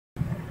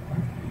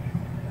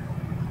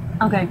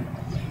Okay,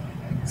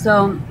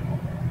 so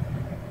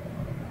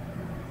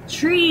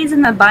trees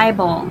in the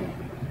Bible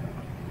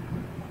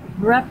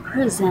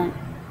represent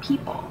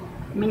people.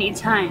 Many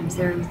times,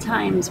 there are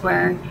times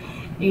where,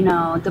 you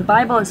know, the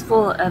Bible is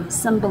full of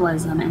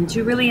symbolism, and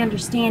to really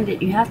understand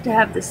it, you have to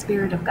have the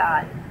Spirit of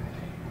God.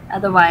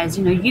 Otherwise,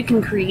 you know, you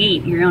can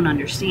create your own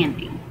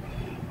understanding,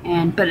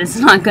 but it's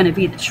not going to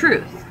be the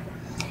truth.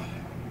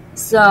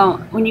 So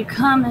when you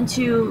come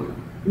to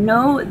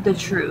know the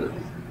truth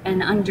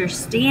and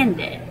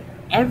understand it,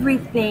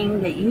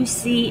 everything that you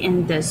see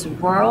in this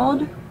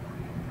world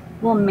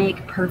will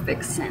make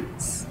perfect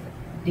sense.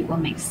 It will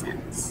make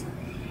sense.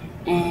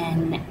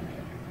 And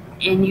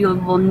you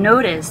will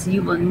notice,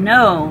 you will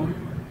know,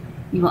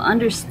 you will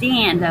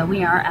understand that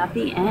we are at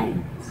the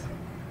end.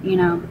 You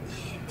know,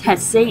 that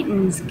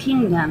Satan's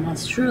kingdom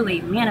has truly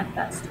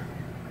manifested.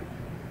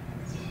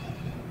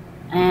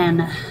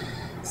 And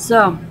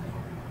so,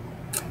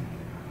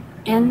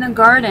 in the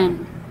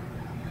garden,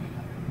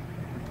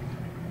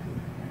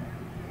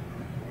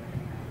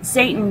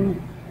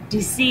 Satan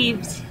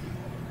deceived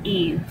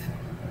Eve,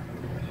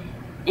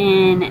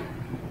 and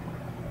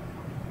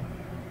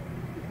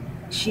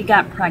she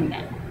got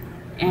pregnant,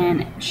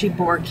 and she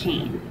bore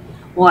Cain.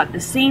 Well, at the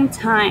same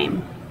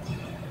time,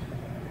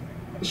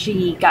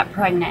 she got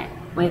pregnant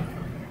with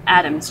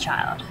Adam's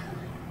child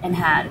and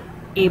had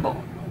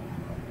Abel.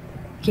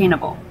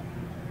 Cannibal.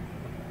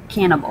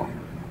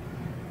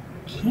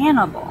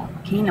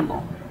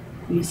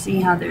 You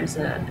see how there's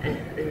a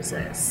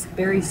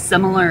very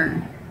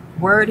similar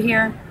word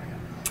here?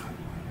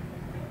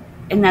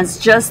 And that's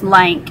just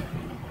like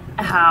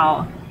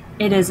how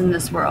it is in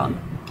this world.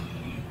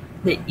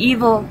 The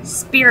evil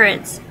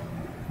spirits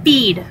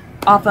feed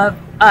off of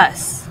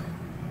us.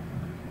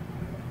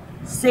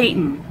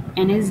 Satan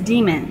and his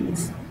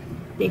demons,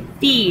 they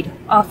feed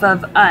off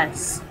of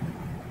us.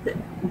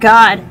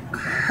 God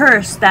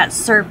cursed that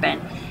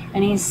serpent,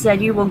 and he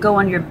said, you will go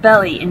on your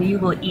belly and you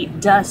will eat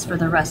dust for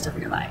the rest of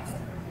your life.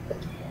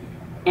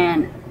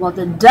 And well,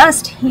 the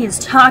dust he is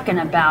talking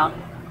about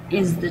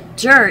is the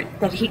dirt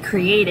that he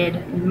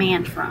created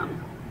man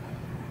from.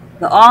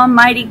 The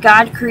Almighty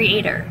God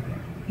Creator,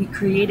 he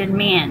created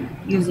man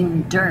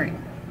using dirt.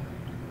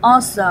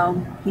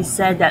 Also, he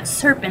said that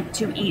serpent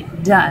to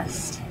eat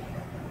dust.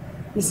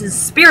 This is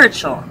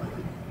spiritual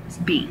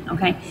being,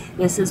 okay?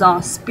 This is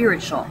all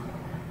spiritual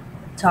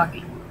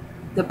talking.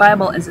 The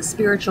Bible is a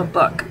spiritual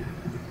book.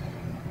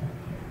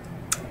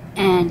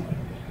 And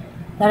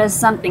that is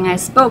something I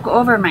spoke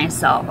over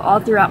myself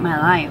all throughout my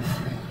life.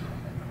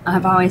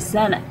 I've always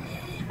said it.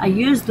 I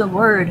use the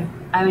word,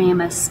 I am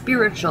a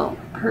spiritual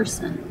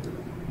person.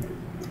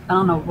 I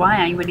don't know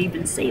why I would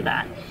even say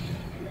that.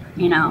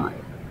 You know,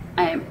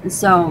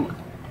 so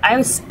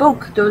I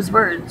spoke those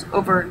words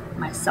over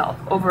myself,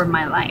 over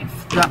my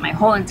life, throughout my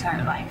whole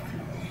entire life.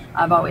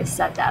 I've always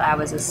said that I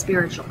was a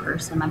spiritual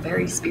person. I'm a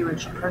very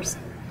spiritual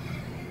person.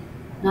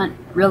 Not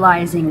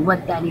realizing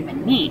what that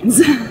even means.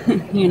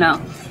 You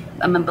know,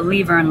 I'm a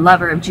believer and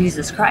lover of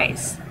Jesus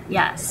Christ.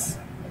 Yes.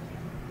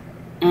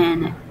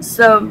 And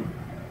so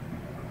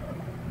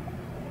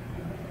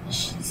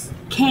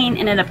Cain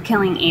ended up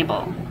killing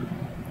Abel.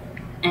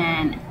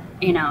 And,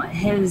 you know,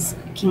 his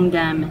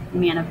kingdom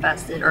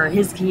manifested, or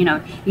his, you know,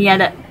 he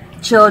had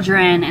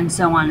children and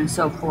so on and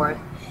so forth.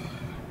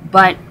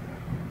 But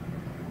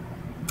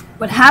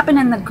what happened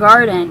in the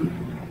garden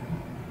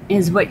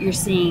is what you're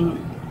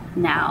seeing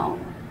now.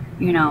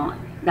 You know,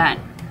 that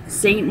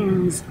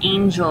Satan's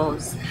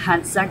angels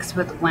had sex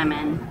with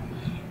women,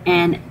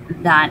 and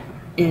that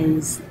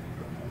is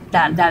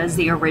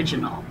the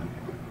original.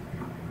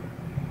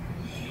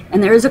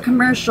 And there is a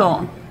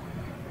commercial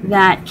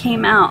that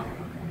came out.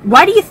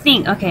 Why do you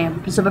think, okay,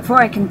 so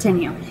before I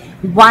continue,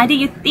 why do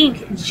you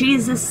think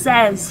Jesus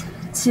says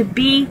to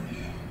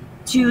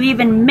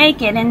even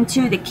make it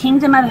into the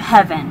kingdom of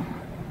heaven,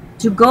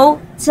 to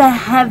go to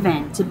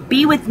heaven, to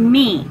be with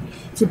me,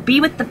 to be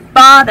with the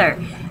Father,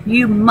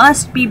 you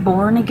must be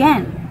born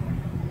again?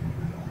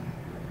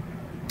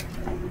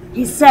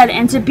 He said,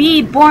 and to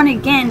be born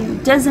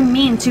again doesn't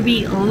mean to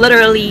be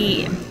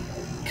literally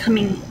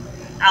coming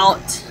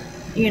out,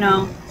 you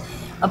know,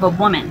 of a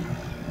woman.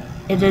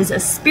 It is a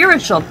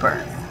spiritual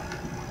birth.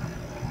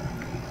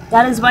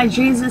 That is why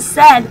Jesus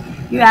said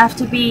you have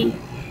to be,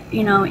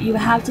 you know, you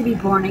have to be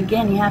born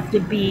again. You have to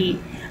be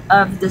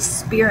of the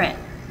Spirit.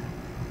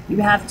 You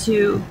have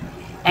to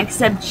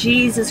accept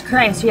Jesus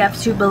Christ. You have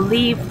to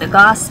believe the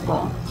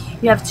gospel.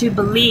 You have to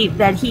believe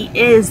that he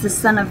is the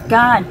Son of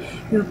God,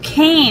 who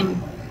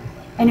came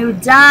and who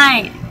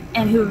died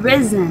and who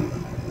risen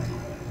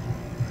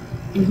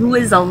and who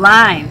is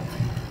alive.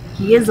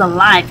 He is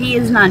alive. He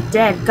is not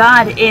dead.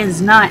 God is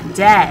not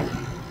dead.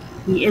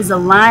 He is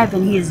alive,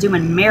 and he is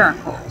doing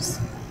miracles.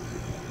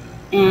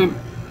 And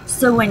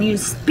so when you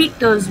speak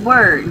those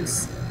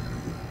words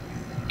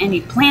and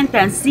you plant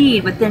that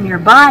seed within your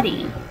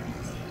body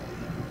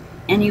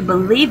and you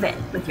believe it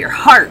with your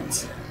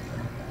heart,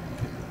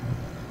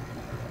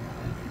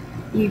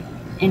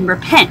 and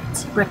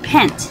repent.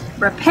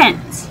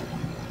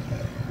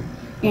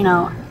 You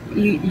know,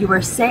 you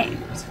were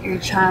saved. You're a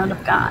child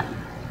of God.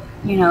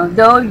 You know,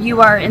 though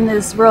you are in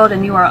this world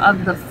and you are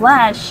of the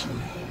flesh,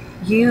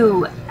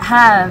 you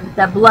have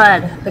the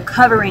blood, the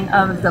covering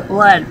of the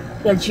blood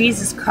that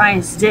Jesus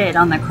Christ did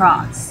on the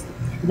cross.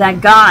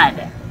 That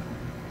God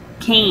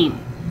came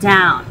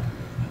down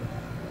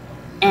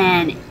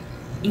and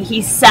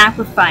he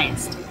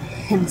sacrificed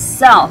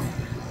himself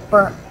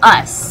for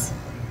us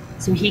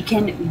so he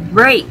can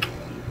break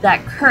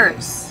that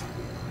curse.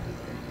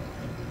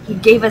 He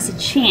gave us a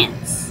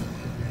chance.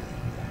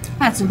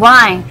 That's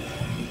why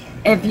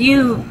if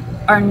you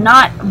are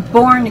not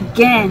born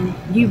again,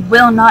 you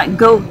will not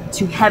go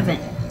to heaven.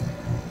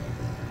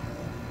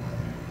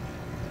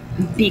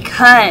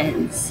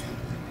 Because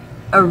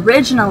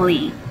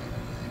originally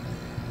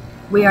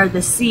we are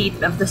the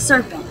seed of the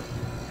serpent.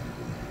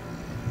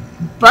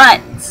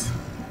 But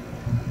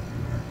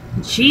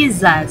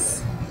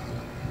Jesus,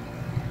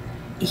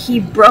 he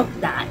broke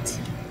that.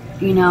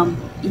 You know,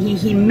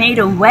 he made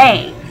a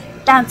way.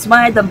 That's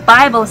why the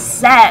Bible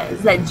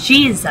says that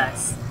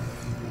Jesus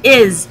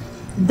is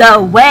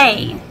the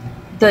way,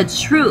 the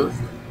truth,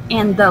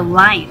 and the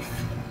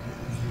life.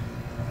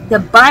 The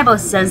Bible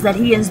says that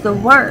he is the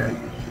Word.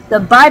 The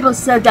Bible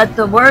said that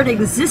the Word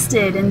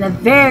existed in the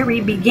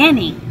very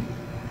beginning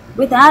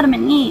with Adam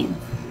and Eve.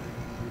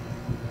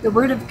 The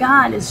Word of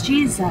God is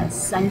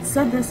Jesus. I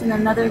said this in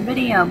another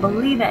video.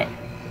 Believe it.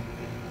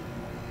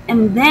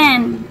 And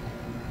then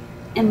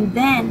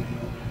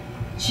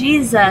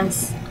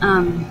Jesus,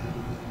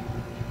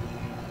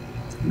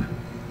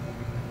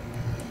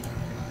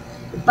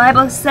 the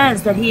Bible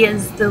says that he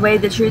is the way,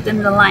 the truth,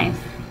 and the life.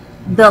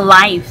 The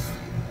life.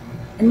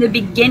 In the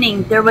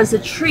beginning, there was a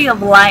tree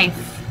of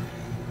life.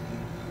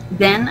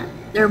 Then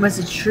there was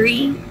a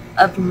tree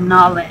of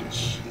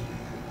knowledge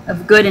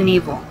of good and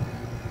evil.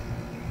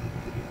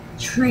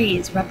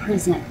 Trees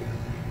represent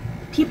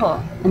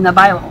people in the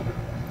Bible.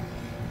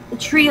 The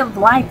tree of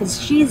life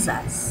is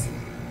Jesus.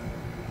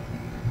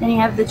 Then you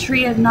have the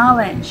tree of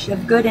knowledge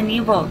of good and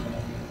evil.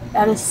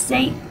 That is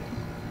Satan.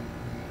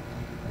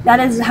 That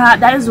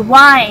is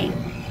why,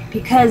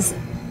 because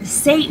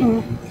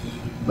Satan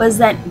was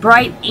that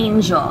bright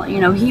angel. You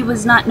know, he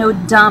was not no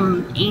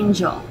dumb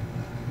angel.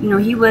 You know,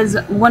 he was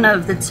one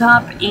of the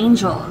top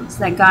angels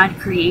that God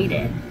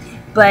created.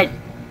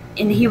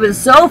 And he was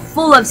so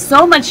full of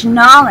so much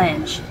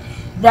knowledge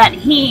that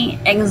he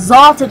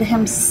exalted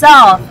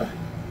himself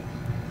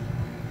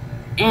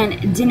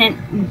and didn't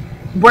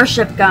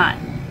worship God.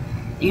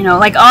 You know,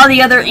 like all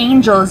the other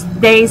angels,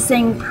 they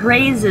sing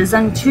praises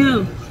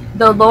unto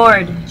the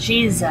Lord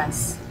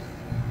Jesus,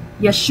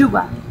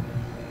 Yeshua.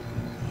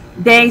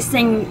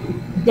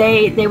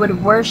 They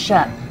would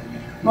worship.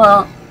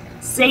 Well,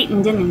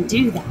 Satan didn't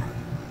do that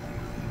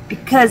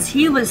because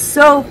he was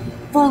so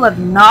full of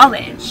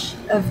knowledge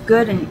of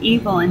good and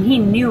evil, and he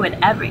knew it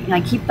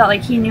like he felt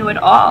like he knew it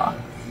all.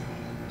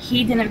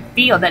 He didn't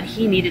feel that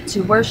he needed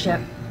to worship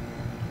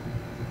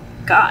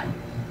God.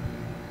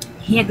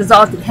 He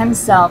exalted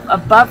himself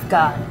above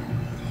God.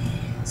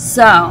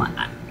 So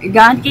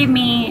God gave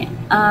me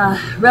a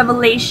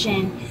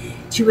revelation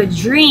to a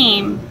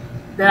dream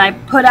that I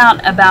put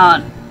out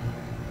about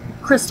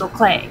Crystal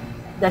Clay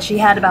that she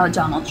had about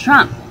Donald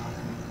Trump.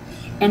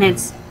 And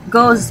it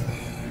goes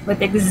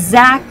with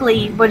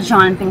exactly what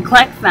Jonathan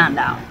Kleck found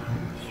out.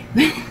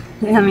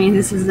 I mean,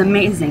 this is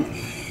amazing.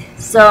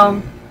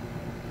 So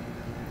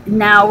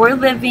now we're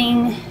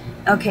living,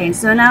 okay,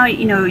 so now,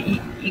 you know,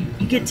 you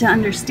get to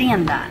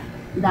understand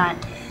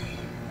that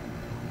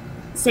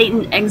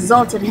Satan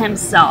exalted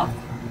himself.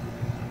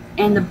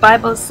 And the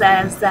Bible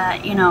says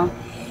that, you know,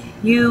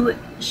 you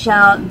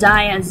shall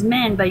die as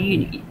men, but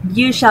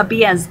you shall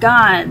be as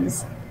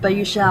gods, but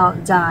you shall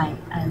die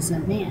as a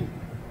man.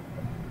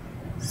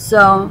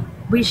 So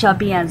we shall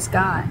be as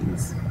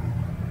gods,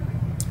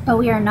 but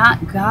we are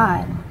not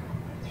God,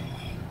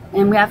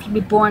 and we have to be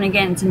born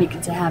again to make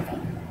it to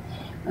heaven.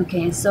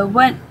 Okay, so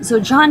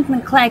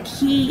Jonathan Kleck,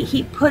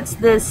 he puts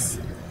this,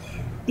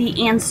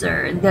 the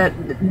answer,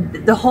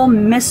 the whole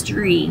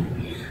mystery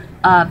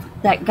of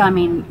that. I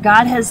mean,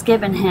 God has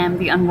given him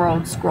the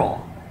unrolled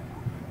scroll,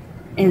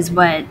 is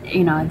what,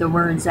 you know, the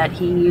words that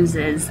he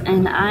uses,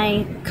 and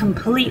I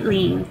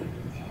completely.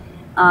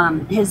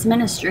 His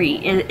ministry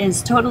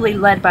is totally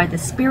led by the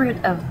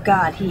Spirit of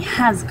God. He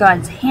has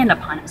God's hand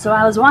upon it. So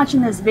I was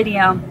watching this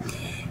video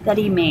that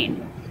he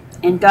made,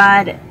 and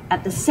God,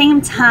 at the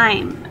same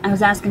time, I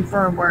was asking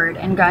for a word,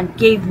 and God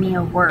gave me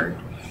a word.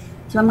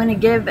 So I'm going to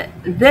give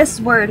this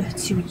word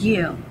to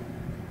you.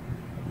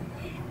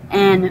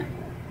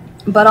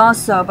 But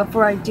also,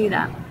 before I do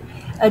that,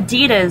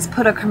 Adidas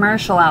put a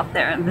commercial out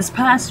there this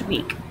past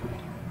week,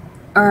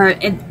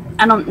 I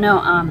don't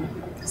know.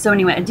 So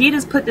anyway,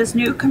 Adidas put this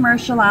new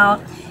commercial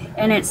out,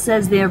 and it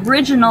says the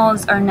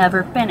originals are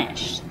never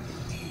finished.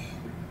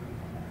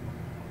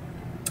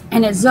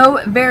 And it's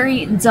so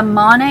very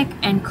demonic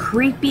and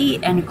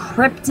creepy and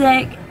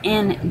cryptic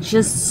and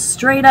just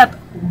straight up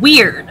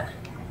weird.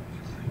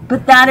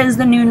 But that is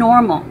the new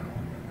normal,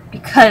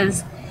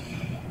 because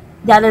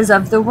that is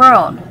of the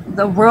world.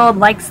 The world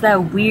likes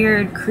that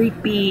weird,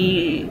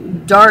 creepy,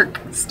 dark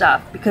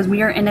stuff because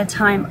we are in a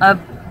time of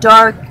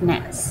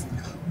darkness.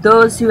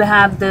 Those who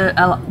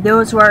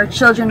are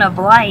children of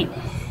light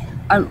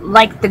are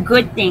like the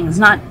good things,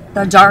 not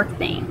the dark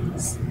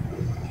things.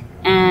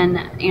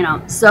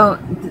 And so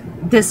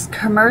this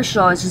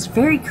commercial is just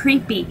very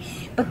creepy.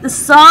 But the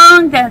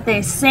song that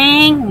they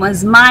sang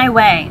was "My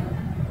Way"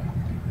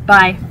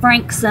 by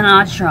Frank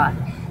Sinatra.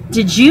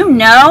 Did you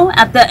know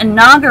at the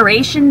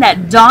inauguration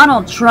that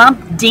Donald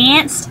Trump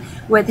danced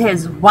with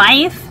his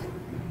wife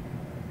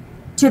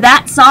to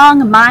that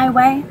song, "My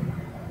Way"?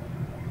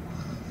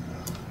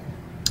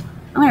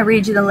 I'm going to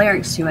read you the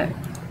lyrics to it.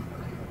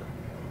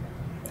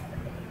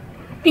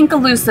 Think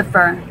of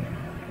Lucifer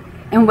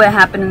and what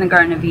happened in the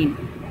Garden of Eden.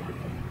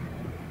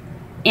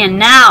 And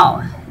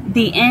now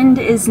the end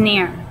is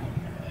near,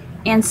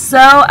 and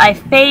so I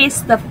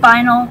face the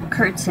final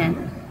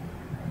curtain.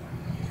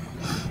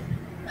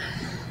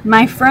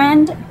 My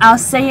friend, I'll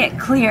say it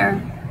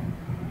clear.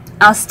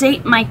 I'll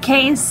state my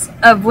case,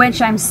 of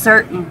which I'm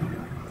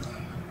certain.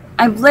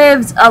 I've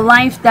lived a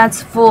life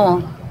that's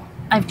full.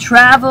 I've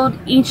traveled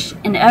each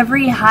and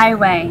every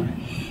highway,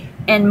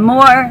 and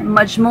more,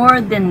 much more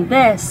than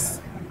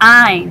this,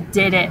 I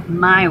did it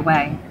my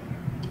way.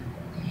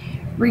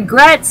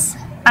 Regrets,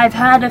 I've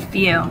had a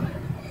few,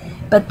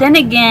 but then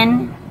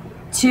again,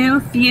 too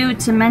few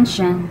to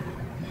mention.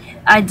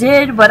 I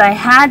did what I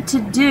had to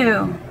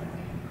do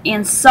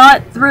and saw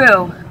it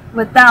through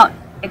without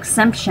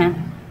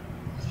exemption.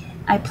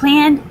 I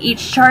planned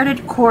each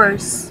charted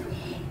course,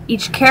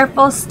 each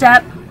careful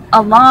step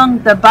along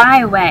the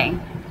byway,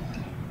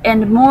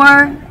 and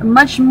more,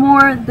 much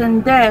more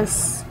than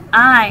this,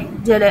 I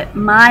did it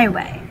my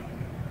way.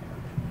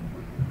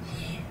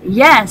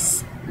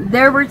 Yes,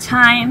 there were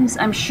times,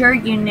 I'm sure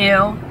you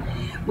knew,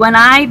 when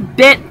I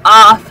bit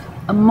off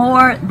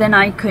more than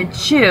I could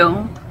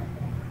chew.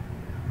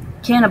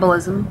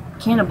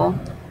 Cannibal.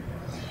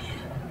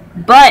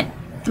 But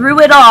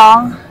through it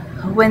all,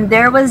 when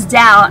there was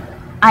doubt,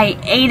 I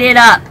ate it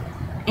up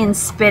and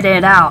spit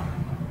it out.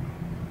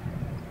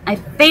 I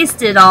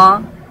faced it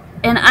all,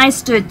 and I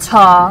stood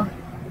tall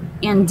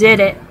and did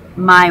it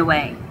my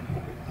way.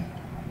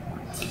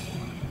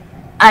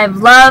 I've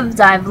loved,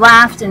 I've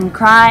laughed and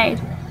cried.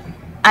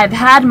 I've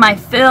had my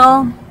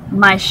fill,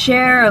 my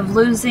share of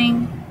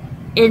losing.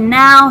 And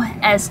now,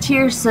 as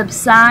tears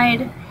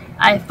subside,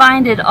 I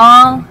find it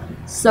all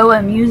so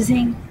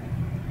amusing.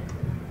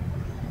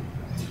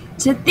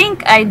 To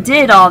think I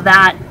did all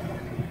that,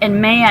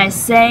 and may I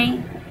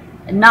say,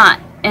 not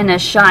in a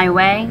shy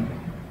way.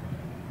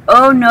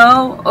 Oh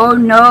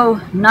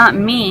no, not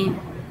me.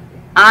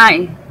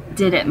 I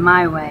did it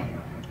my way.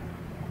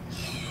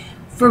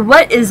 For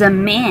what is a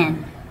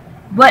man?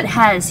 What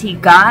has he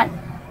got?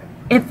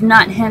 If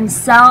not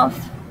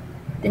himself,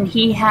 then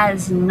he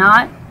has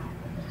not.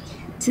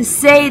 To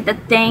say the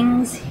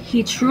things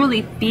he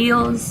truly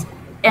feels,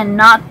 and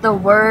not the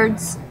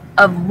words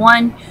of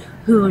one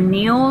who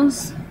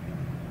kneels.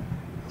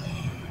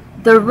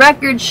 The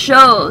record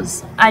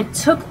shows I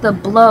took the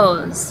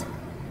blows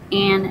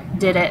and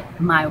did it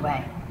my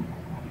way.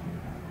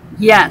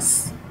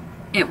 Yes,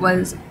 it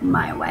was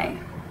my way.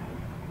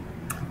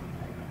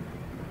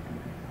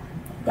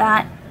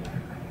 That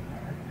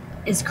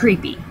is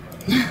creepy.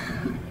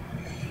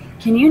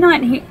 Can you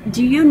not hear?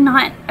 Do you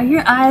not? Are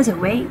your eyes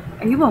awake?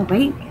 Are you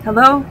awake?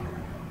 Hello?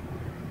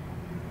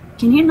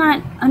 Can you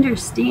not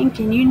understand?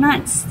 Can you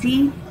not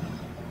see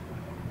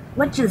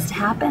what just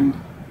happened?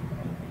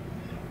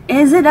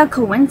 Is it a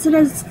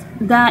coincidence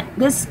that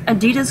this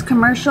Adidas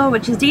commercial,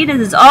 which Adidas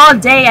is all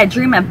day I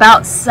dream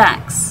about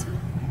sex.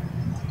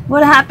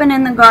 What happened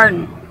in the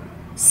garden?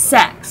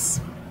 Sex.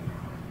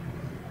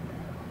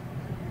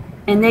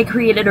 And they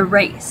created a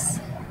race.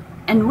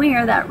 And we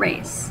are that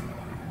race.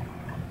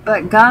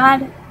 But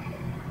God,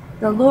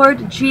 the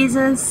Lord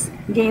Jesus,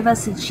 gave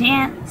us a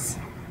chance,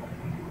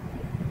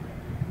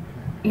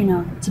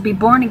 to be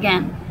born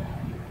again.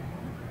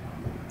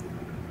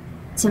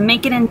 To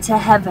make it into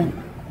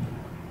heaven.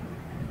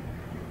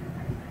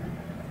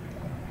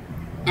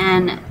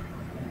 And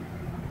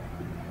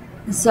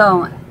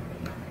so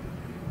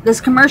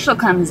this commercial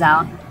comes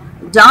out.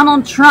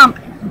 Donald Trump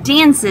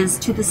dances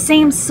to the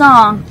same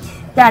song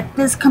that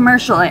this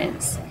commercial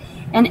is.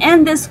 And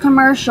in this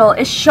commercial,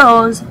 it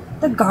shows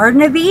the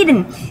Garden of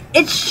Eden.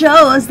 It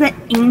shows the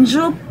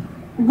angel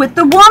with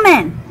the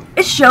woman.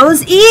 It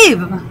shows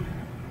Eve.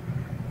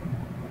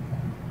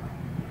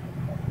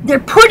 They're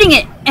putting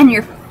it in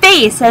your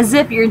face as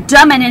if you're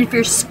dumb and if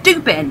you're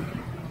stupid.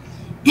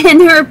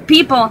 And there are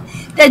people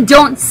that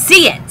don't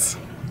see it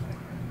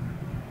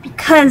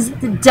because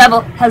the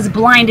devil has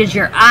blinded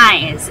your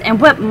eyes. And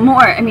what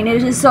more? I mean,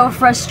 it is so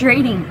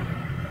frustrating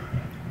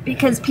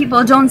because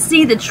people don't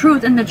see the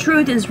truth, and the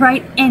truth is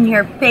right in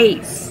your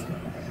face.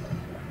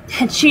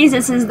 That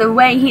Jesus is the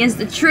way, He is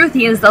the truth,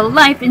 He is the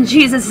life, and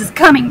Jesus is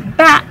coming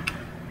back.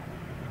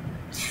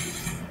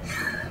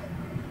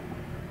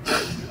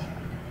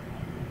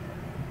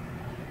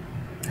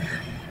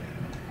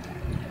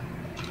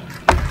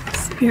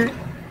 Spirit.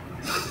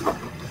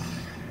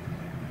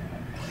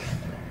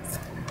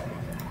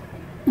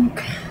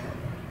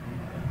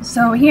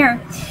 So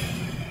here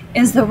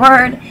is the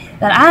word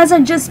that as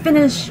I just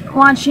finished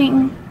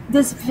watching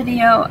this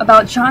video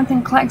about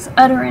Jonathan Kleck's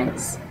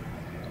utterance,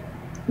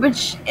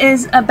 which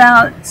is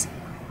about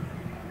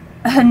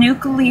a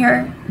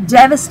nuclear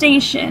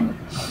devastation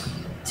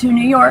to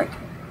New York.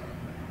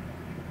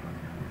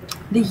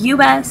 The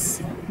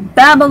U.S.,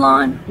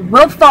 Babylon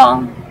will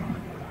fall,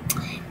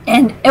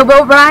 and it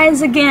will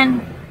rise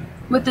again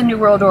with the New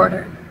World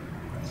Order.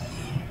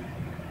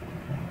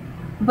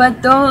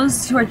 But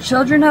those who are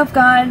children of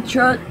God,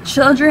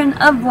 children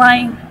of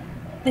light,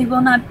 they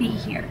will not be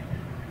here.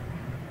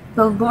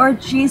 The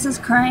Lord Jesus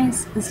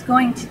Christ is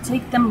going to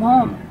take them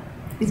home.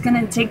 He's going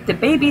to take the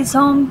babies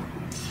home.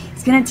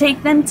 He's going to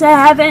take them to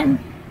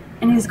heaven.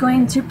 And He's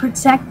going to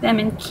protect them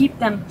and keep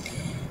them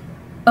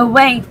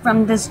away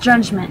from this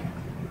judgment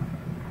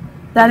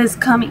that is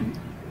coming.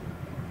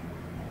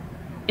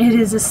 It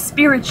is a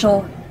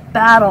spiritual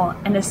battle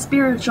and a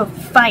spiritual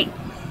fight.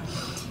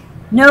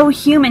 No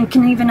human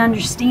can even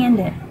understand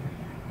it.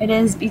 It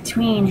is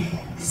between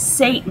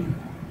Satan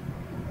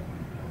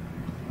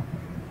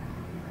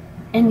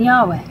and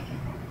Yahweh.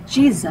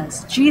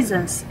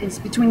 Jesus is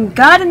between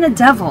God and the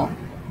devil.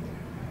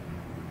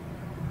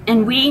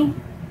 And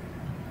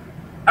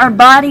our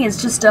body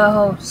is just a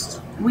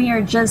host.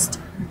 We're just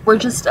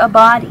a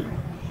body.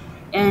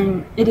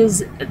 And it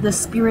is the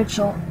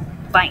spiritual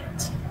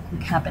fight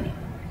happening.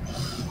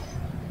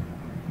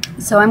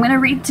 So I'm going to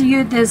read to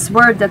you this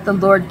word that the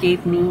Lord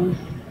gave me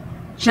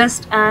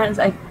just as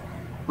I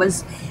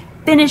was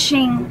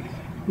finishing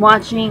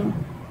watching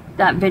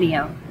that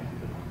video.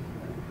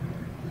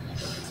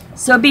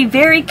 So be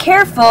very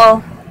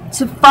careful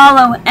to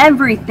follow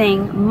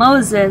everything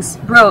Moses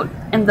wrote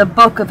in the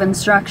book of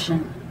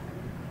instruction.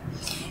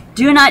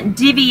 Do not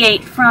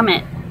deviate from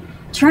it,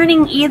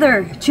 turning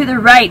either to the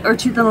right or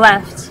to the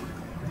left.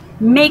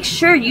 Make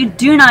sure you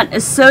do not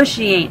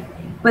associate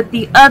with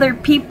the other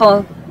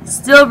people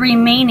still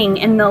remaining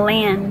in the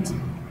land.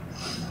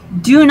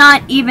 Do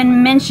not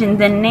even mention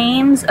the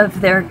names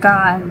of their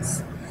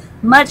gods,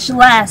 much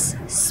less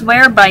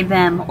swear by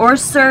them or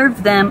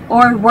serve them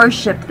or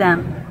worship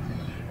them.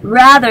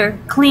 Rather,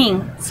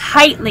 cling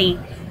tightly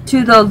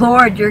to the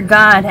Lord your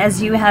God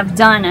as you have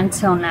done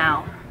until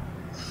now.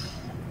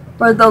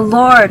 For the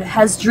Lord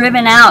has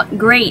driven out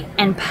great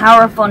and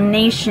powerful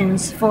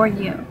nations for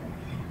you,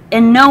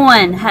 and no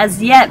one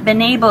has yet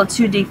been able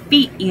to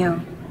defeat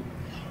you.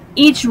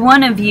 Each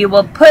one of you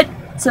will put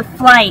to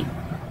flight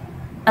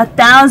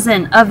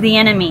 1,000 of the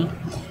enemy,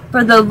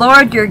 for the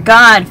Lord your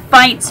God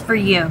fights for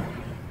you,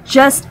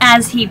 just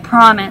as He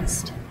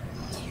promised.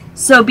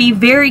 So be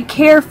very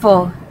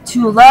careful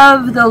to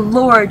love the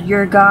Lord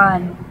your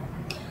God.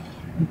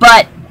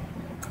 But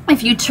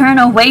if you turn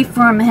away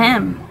from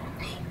Him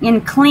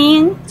and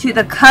cling to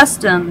the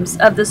customs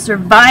of the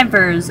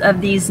survivors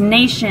of these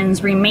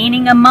nations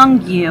remaining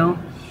among you,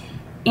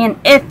 and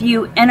if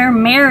you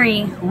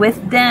intermarry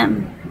with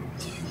them,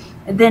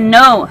 then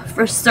know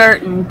for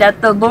certain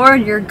that the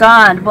Lord your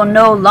God will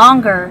no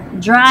longer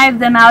drive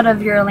them out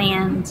of your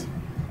land.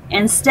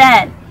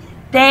 Instead,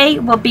 they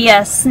will be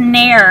a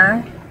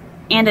snare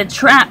and a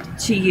trap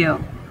to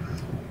you,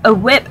 a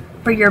whip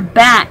for your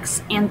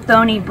backs and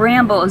thorny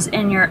brambles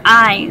in your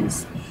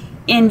eyes,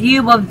 and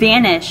you will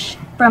vanish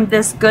from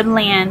this good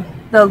land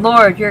the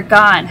Lord your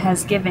God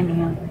has given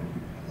you.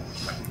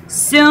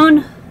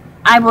 Soon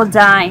I will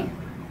die,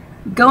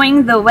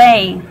 going the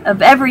way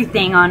of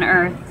everything on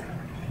earth.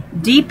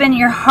 Deep in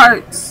your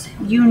hearts,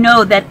 you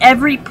know that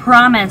every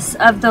promise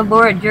of the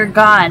Lord your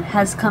God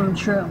has come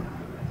true.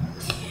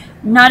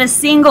 Not a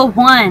single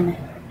one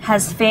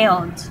has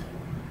failed.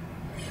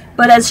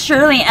 But as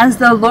surely as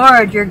the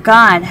Lord your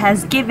God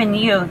has given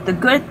you the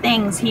good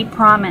things He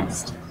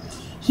promised,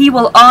 He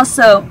will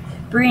also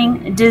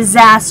bring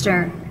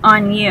disaster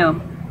on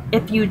you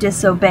if you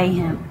disobey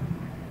Him.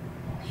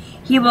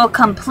 He will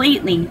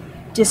completely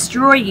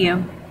destroy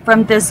you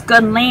from this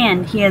good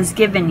land He has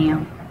given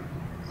you.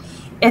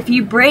 If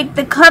you break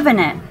the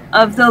covenant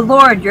of the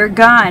Lord your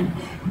God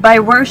by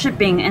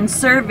worshiping and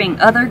serving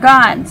other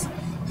gods,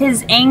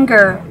 His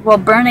anger will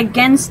burn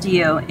against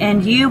you,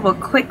 and you will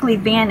quickly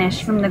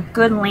vanish from the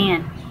good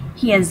land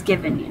He has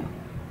given you.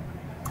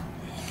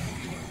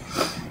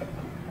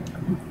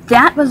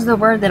 That was the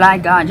word that I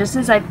got just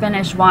as I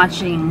finished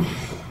watching.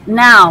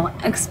 Now,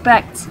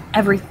 expect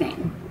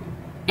everything.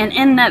 And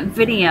in that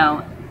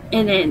video,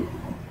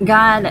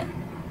 God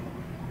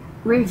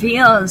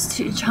reveals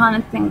to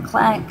Jonathan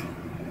Kleck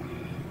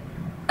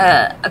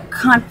a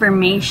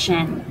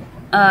confirmation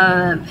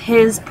of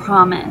his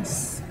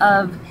promise,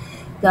 of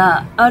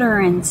the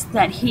utterance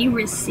that he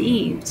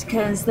received,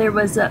 because there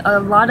was a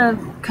lot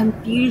of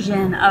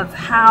confusion of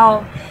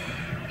how,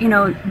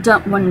 how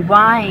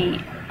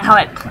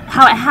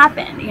it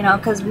happened,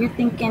 because we're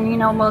thinking,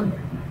 well,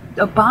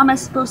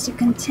 Obama's supposed to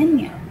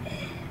continue,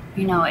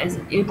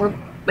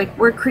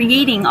 we're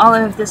creating all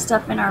of this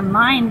stuff in our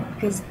mind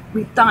because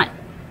we thought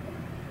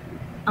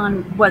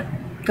on what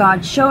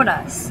God showed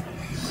us.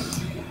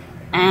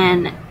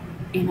 And,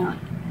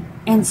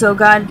 and so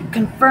God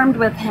confirmed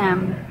with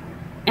him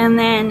And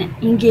then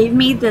he gave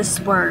me this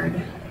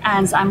word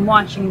as I'm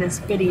watching this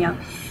video.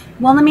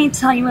 Well, let me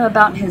tell you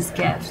about his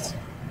gift.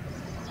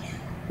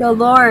 The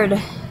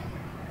Lord,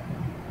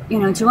 you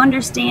know, to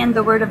understand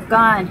the word of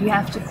God, you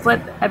have to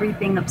flip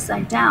everything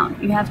upside down.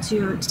 You have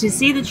to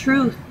see the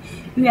truth,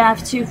 you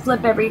have to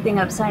flip everything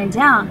upside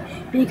down,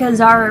 because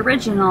our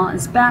original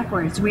is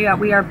backwards. We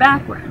are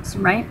backwards,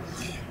 right?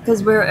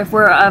 Because if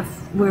we're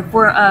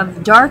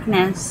of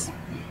darkness,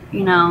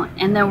 you know,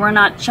 and then we're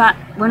not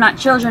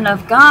children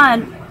of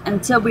God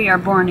until we are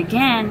born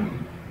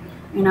again.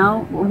 You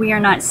know, we are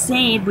not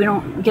saved. We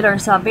don't get our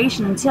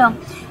salvation until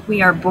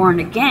we are born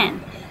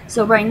again.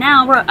 So right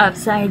now we're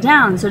upside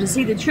down. So to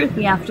see the truth,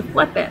 we have to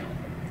flip it.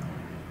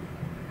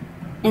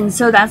 And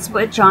so that's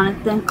what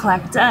Jonathan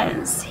Kleck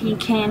does. He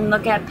can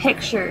look at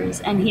pictures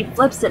and he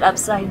flips it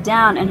upside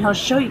down, and he'll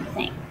show you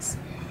things.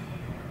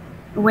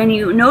 When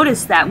you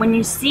notice that, when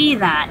you see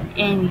that,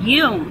 and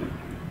you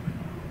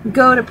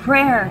go to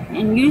prayer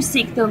and you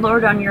seek the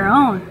Lord on your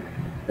own,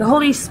 the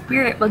Holy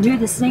Spirit will do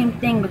the same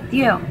thing with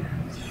you.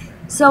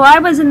 So I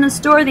was in the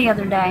store the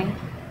other day,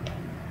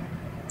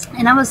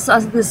 and I saw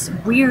this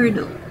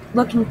weird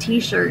looking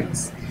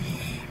t-shirts,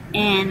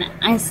 and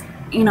I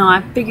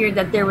figured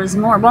that there was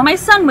more. Well, my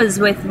son was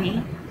with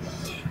me,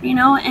 you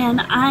know, and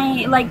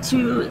I like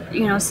to,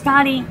 you know,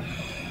 Scotty,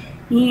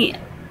 he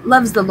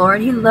loves the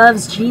Lord, he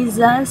loves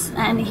Jesus,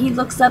 and he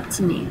looks up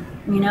to me.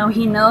 You know,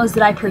 he knows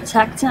that I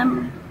protect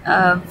him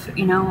of,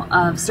 you know,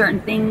 of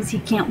certain things. He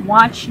can't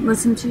watch,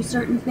 listen to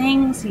certain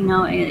things, you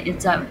know,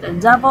 it's of the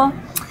devil.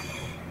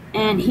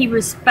 And he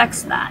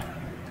respects that.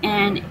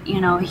 And, you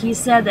know, he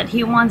said that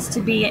he wants to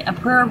be a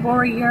prayer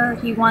warrior.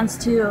 He wants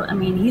to, I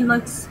mean,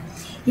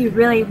 he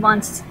really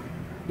wants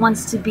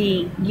to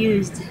be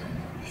used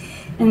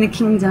in the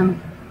kingdom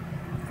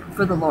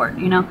for the Lord,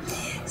 you know.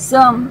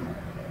 So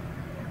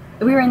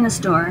we were in the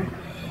store,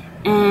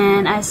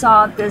 and I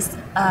saw this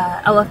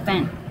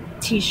elephant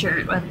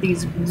t-shirt with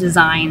these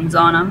designs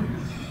on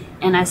them.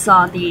 And I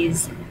saw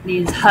these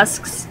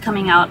husks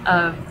coming out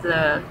of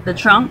the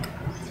trunk.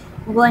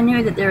 Well, I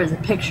knew that there was a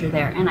picture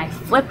there, and I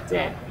flipped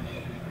it,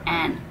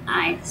 and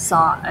I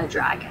saw a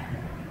dragon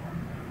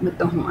with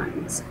the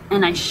horns.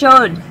 And I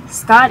showed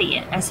Scotty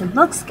it. I said,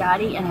 "Look,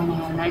 Scotty,"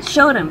 and I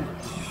showed him,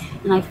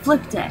 and I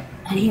flipped it,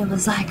 and he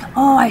was like,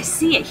 "Oh, I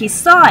see it." He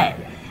saw it.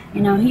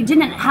 You know, he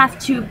didn't have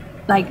to,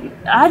 like,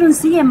 "I don't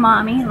see it,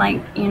 Mommy."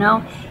 Like, you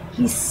know,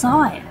 he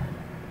saw it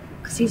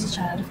because he's a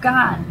child of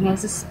God. He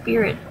has the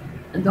Spirit,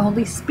 the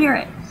Holy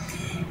Spirit,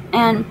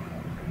 and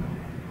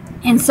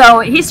so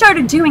he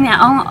started doing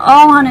that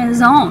all on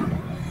his own.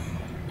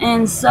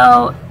 And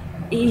so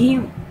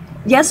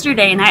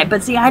yesterday night,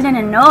 but see, I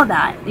didn't know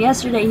that.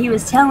 Yesterday he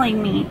was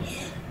telling me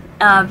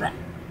of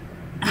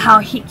how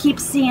he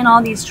keeps seeing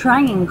all these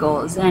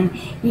triangles, and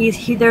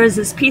there was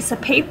this piece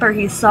of paper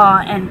he saw,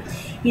 and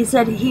he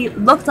said he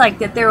looked like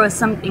that there was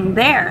something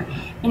there,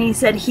 and he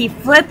said he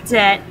flipped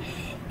it,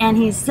 and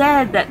he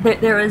said that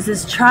there was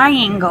this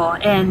triangle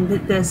and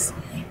this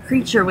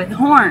creature with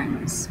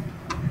horns.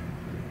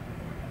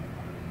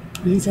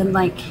 He said,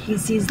 like, he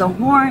sees the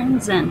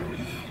horns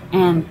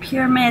and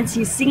pyramids.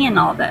 He's seeing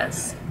all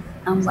this.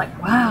 I was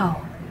like,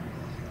 wow,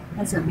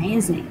 that's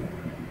amazing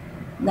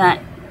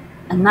that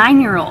a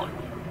 9-year-old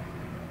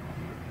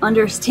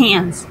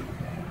understands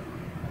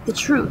the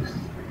truth,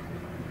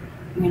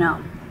 you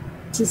know,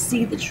 to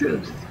see the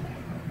truth.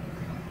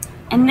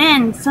 And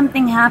then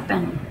something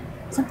happened.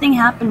 Something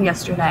happened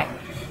yesterday.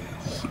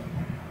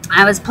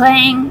 I was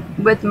playing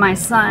with my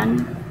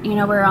son. You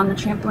know, we were on the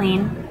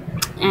trampoline.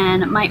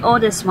 And my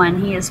oldest one,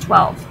 he is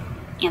 12,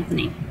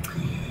 Anthony.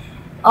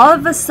 All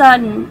of a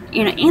sudden,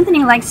 you know,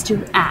 Anthony likes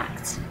to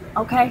act,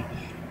 okay?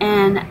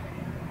 And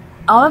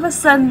all of a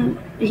sudden,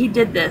 he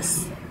did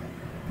this.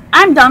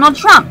 "I'm Donald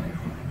Trump."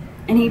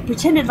 And he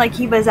pretended like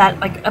he was at,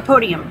 like, a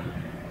podium.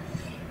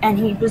 And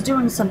he was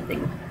doing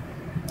something.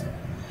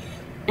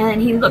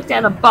 And he looked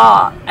at a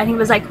ball, and he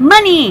was like,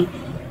 "Money,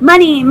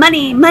 money,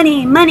 money,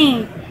 money,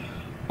 money."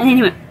 And then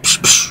he went, psh,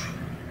 psh,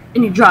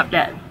 and he dropped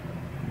dead.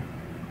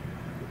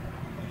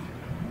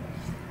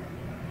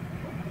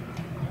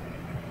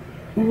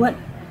 What?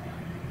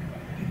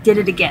 Did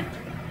it again.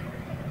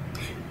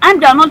 "I'm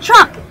Donald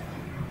Trump.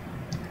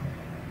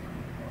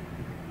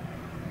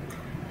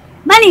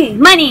 Money,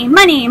 money,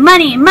 money,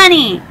 money,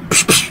 money."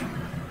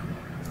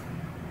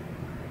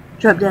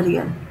 Drop dead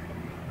again.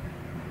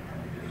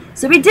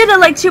 So we did it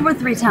like 2 or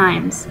 3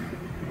 times.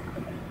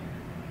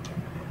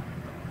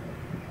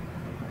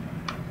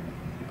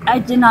 I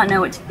did not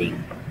know what to think.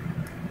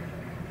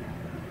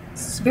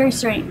 It's very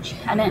strange.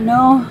 I didn't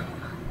know.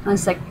 I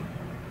was like,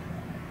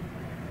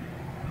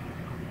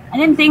 I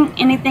didn't think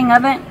anything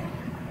of it,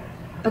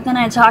 but then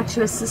I talked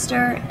to a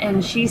sister,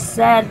 and she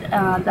said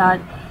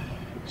that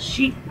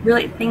she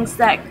really thinks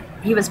that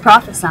he was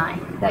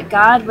prophesying, that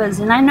God was,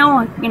 and I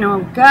know, you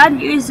know,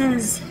 God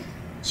uses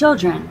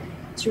children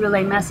to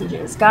relay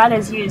messages. God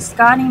has used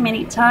Scotty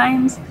many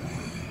times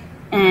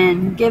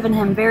and given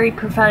him very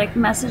prophetic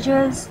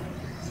messages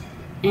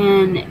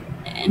and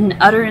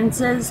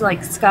utterances,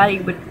 like Scotty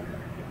would,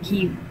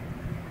 he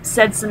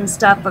said some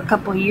stuff a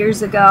couple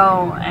years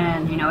ago,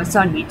 and you know, it's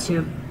on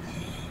YouTube.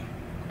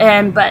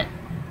 But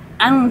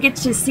I don't get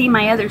to see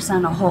my other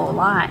son a whole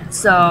lot,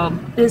 so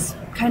this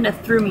kind of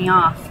threw me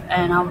off,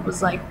 and I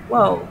was like,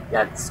 whoa,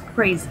 that's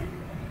crazy.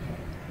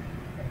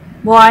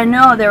 Well, I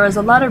know there was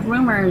a lot of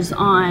rumors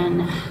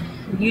on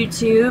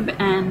YouTube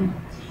and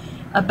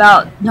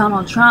about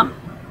Donald Trump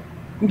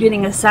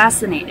getting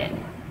assassinated,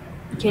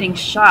 getting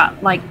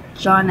shot like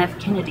John F.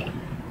 Kennedy.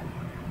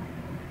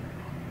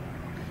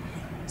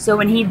 So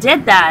when he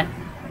did that,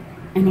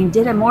 and he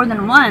did it more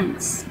than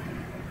once,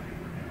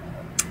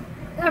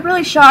 that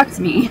really shocked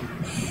me.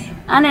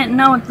 I didn't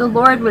know if the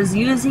Lord was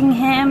using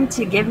him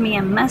to give me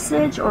a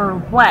message or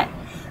what.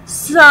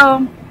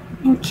 So,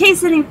 in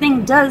case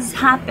anything does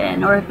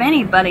happen, or if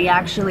anybody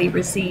actually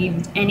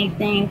received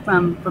anything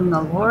from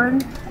the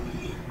Lord,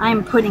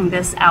 I'm putting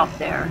this out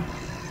there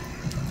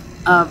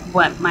of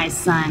what my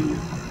son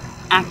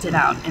acted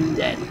out and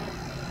did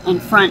in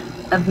front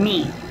of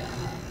me.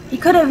 He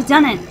could have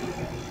done it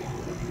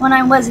when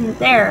I wasn't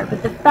there,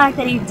 but the fact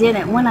that he did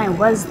it when I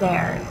was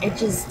there, it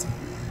just...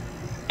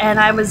 And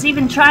I was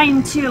even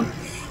trying to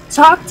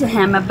talk to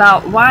him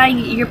about why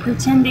you're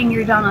pretending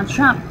you're Donald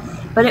Trump,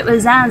 but it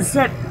was as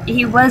if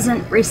he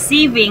wasn't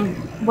receiving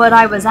what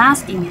I was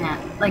asking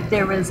him. Like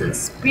there was a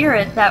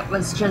spirit that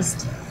was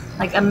just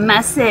like a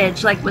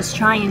message, like was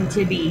trying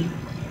to be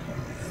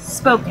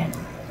spoken.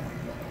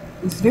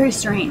 It was very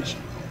strange.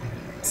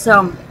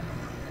 So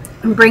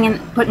I'm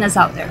putting this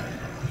out there.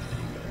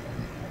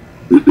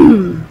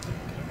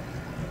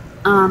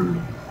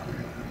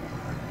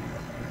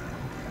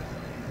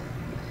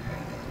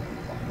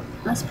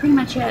 That's pretty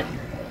much it.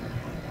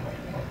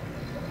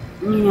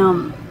 You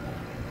know,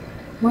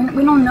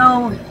 we don't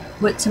know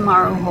what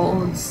tomorrow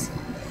holds.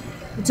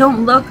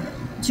 Don't look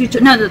to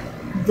no.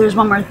 There's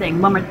one more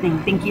thing.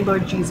 Thank you,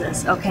 Lord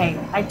Jesus. Okay,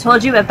 I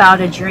told you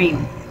about a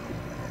dream.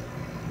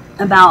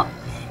 About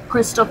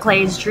Crystal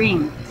Clay's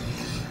dream.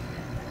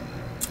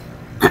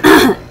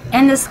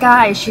 In the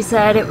sky, she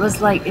said it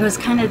was like it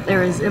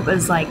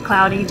was like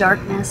cloudy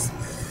darkness.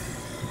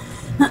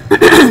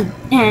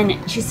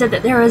 And she said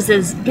that there was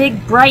this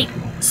big bright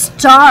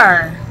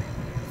star,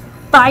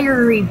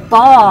 fiery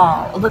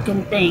ball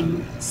looking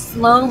thing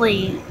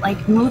slowly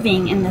like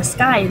moving in the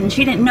sky, and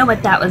she didn't know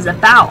what that was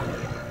about.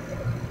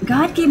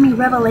 God gave me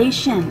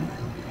revelation.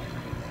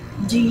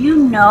 Do you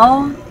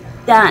know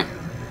that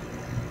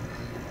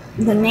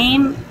the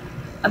name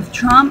of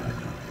Trump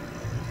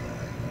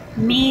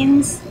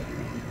means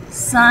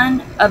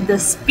son of the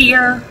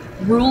spear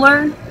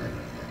ruler?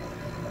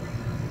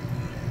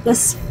 The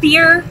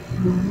spear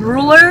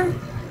ruler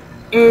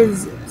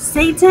is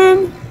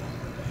Satan.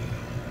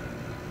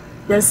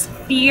 The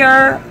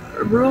spear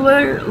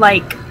ruler,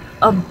 like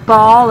a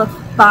ball of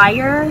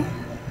fire,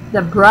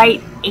 the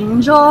bright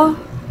angel.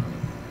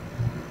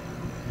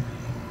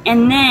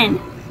 And then,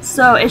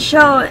 so it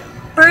showed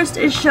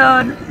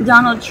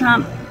Donald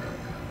Trump.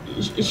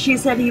 She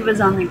said he was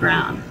on the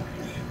ground.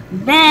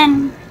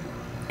 Then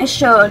it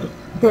showed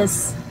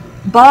this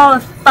ball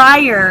of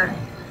fire,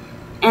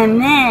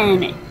 and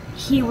then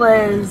he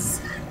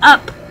was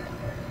up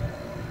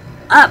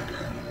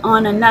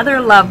on another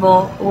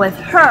level with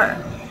her.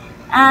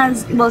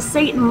 As well,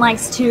 Satan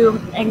likes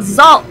to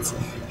exalt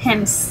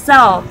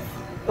himself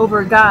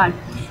over God.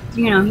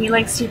 You know, he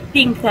likes to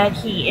think that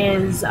he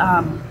is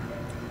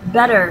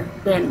better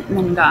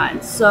than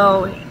God.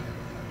 So,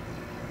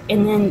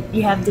 and then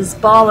you have this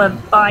ball of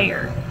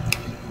fire,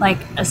 like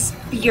a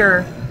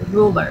spear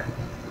ruler,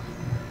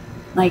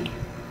 like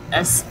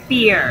a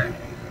spear.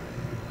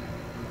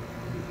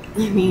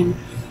 I mean,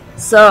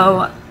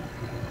 so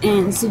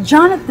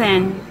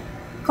Jonathan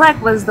Kleck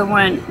was the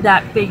one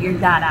that figured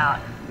that out.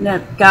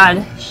 That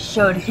God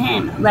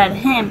led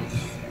him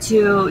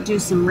to do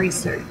some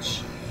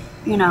research,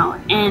 you know.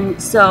 And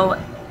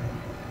so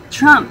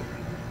Trump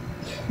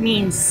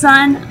means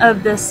son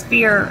of the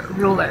spear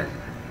ruler.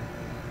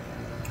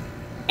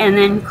 And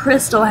then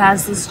Crystal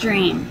has this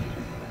dream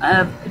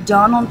of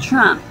Donald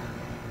Trump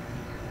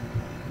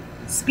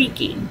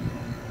speaking,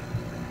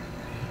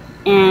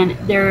 and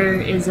there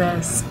is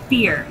a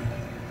spear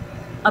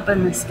up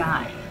in the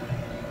sky,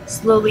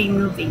 slowly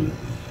moving.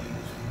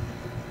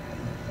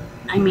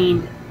 I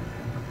mean,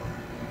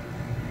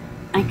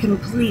 it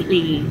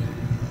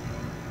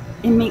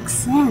makes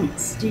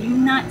sense. Do you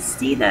not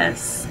see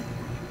this?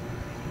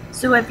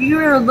 So if you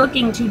are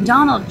looking to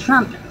Donald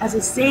Trump as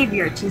a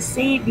savior to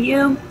save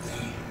you,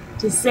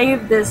 to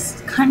save this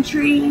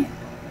country,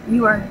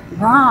 you are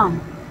wrong.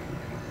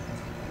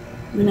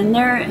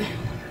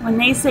 When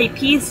they say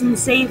peace and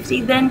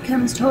safety, then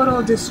comes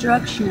total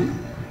destruction.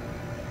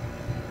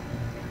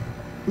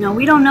 No,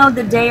 we don't know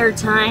the day or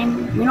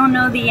time. We don't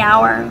know the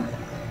hour.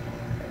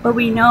 But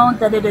we know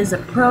that it is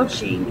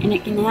approaching, and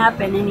it can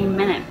happen any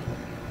minute.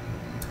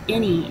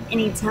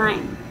 Any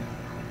time.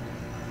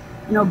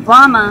 And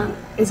Obama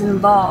is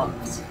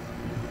involved.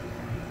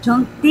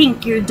 Don't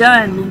think you're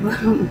done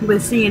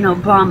with seeing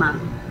Obama.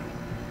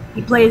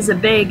 He plays a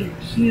big,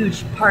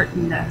 huge part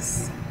in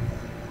this.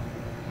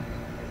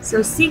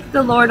 So seek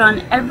the Lord on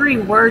every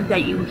word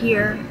that you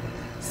hear.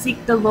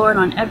 Seek the Lord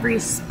on every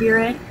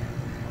spirit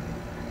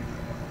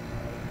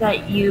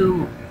that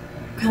you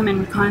come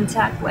in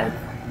contact with.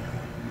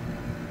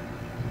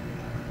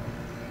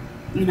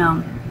 You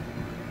know,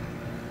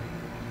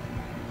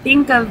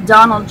 think of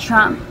Donald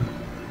Trump,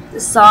 the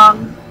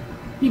song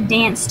he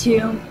danced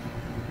to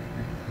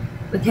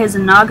with his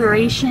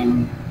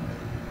inauguration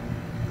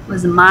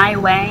was My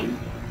Way.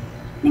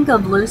 Think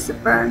of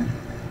Lucifer.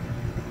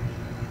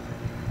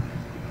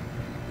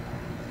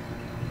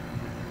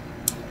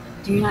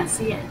 Do you not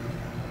see it?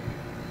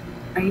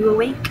 Are you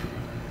awake?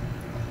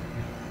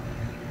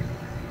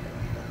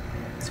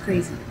 It's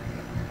crazy.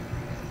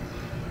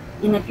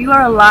 And if you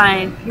are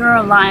alive, you're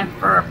alive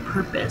for a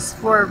purpose,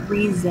 for a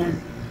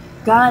reason.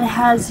 God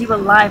has you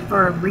alive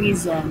for a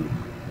reason.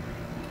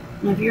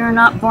 And if you're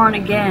not born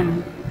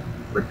again,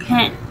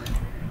 repent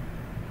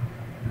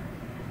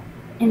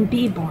and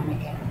be born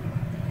again.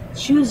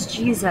 Choose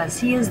Jesus.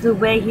 He is the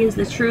way, He is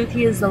the truth,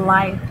 He is the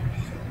life,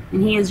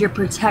 and He is your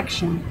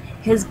protection.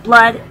 His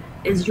blood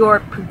is your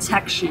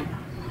protection.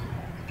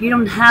 If you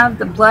don't have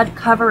the blood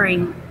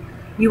covering,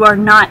 you are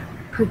not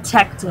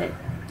protected.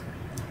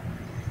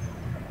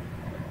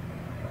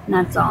 And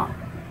that's all.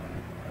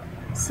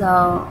 So,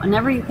 on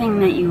everything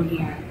that you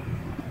hear,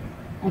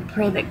 I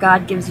pray that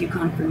God gives you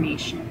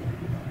confirmation.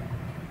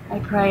 I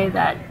pray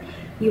that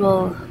He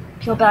will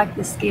peel back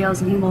the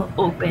scales and He will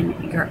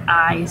open your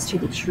eyes to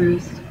the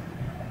truth.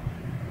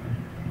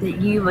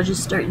 That you will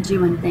just start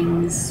doing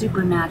things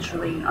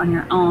supernaturally on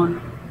your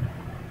own.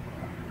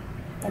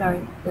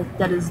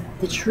 That is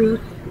the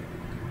truth.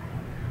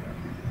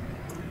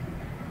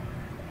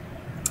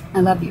 I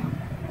love you.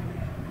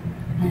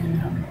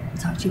 And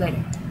talk to you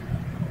later.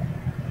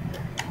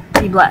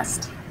 Be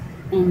blessed.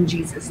 In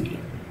Jesus'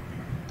 name.